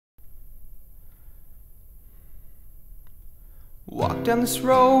Walk down this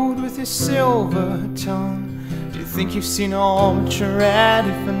road with your silver tongue. You think you've seen all, but you're ready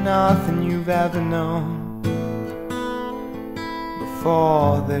for nothing you've ever known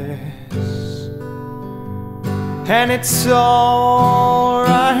before this. And it's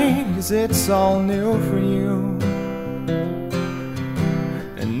alright, 'cause it's all new for you.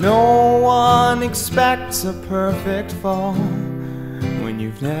 And no one expects a perfect fall when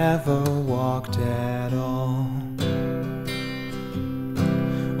you've never walked at all.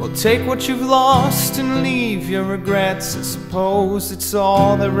 Well, take what you've lost and leave your regrets. I suppose it's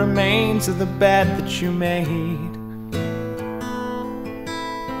all that remains of the bet that you made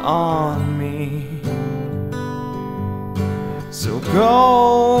on me. So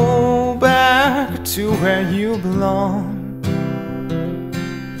go back to where you belong.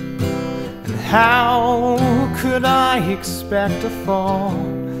 And how could I expect a fall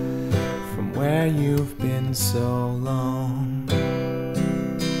from where you've been so long?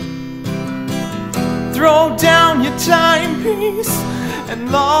 Throw down your timepiece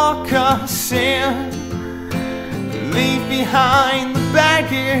and lock us in. Leave behind the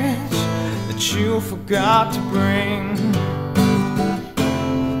baggage that you forgot to bring.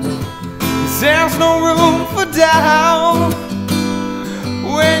 'Cause there's no room for doubt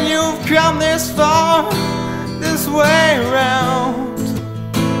when you've come this far, this way around.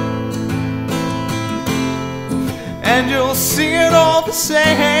 And you'll see it all the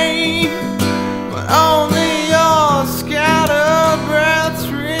same, but only your scattered breaths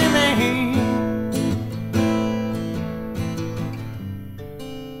remain.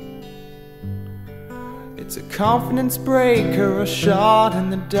 It's a confidence breaker, a shot in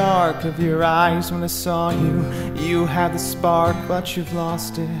the dark of your eyes. When I saw you, you had the spark, but you've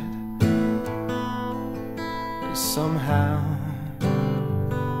lost it somehow.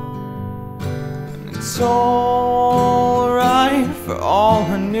 And it's alright for all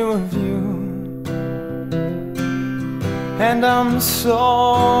I knew of you. And I'm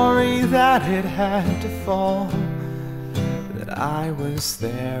sorry that it had to fall, that I was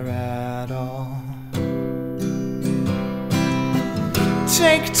there at all.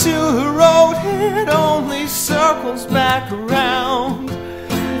 Take to the road, it only circles back around.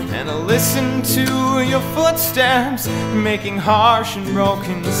 And I listen to your footsteps making harsh and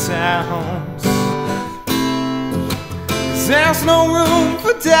broken sounds. 'Cause there's no room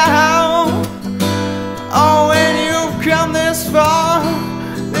for doubt. Oh, when you've come this far,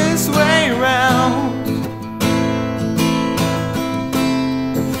 this way around.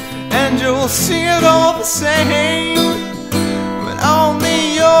 And you'll see it all the same, but only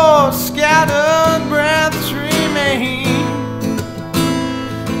your scattered breaths remain.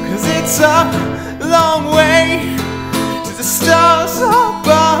 'Cause it's a long way to the stars up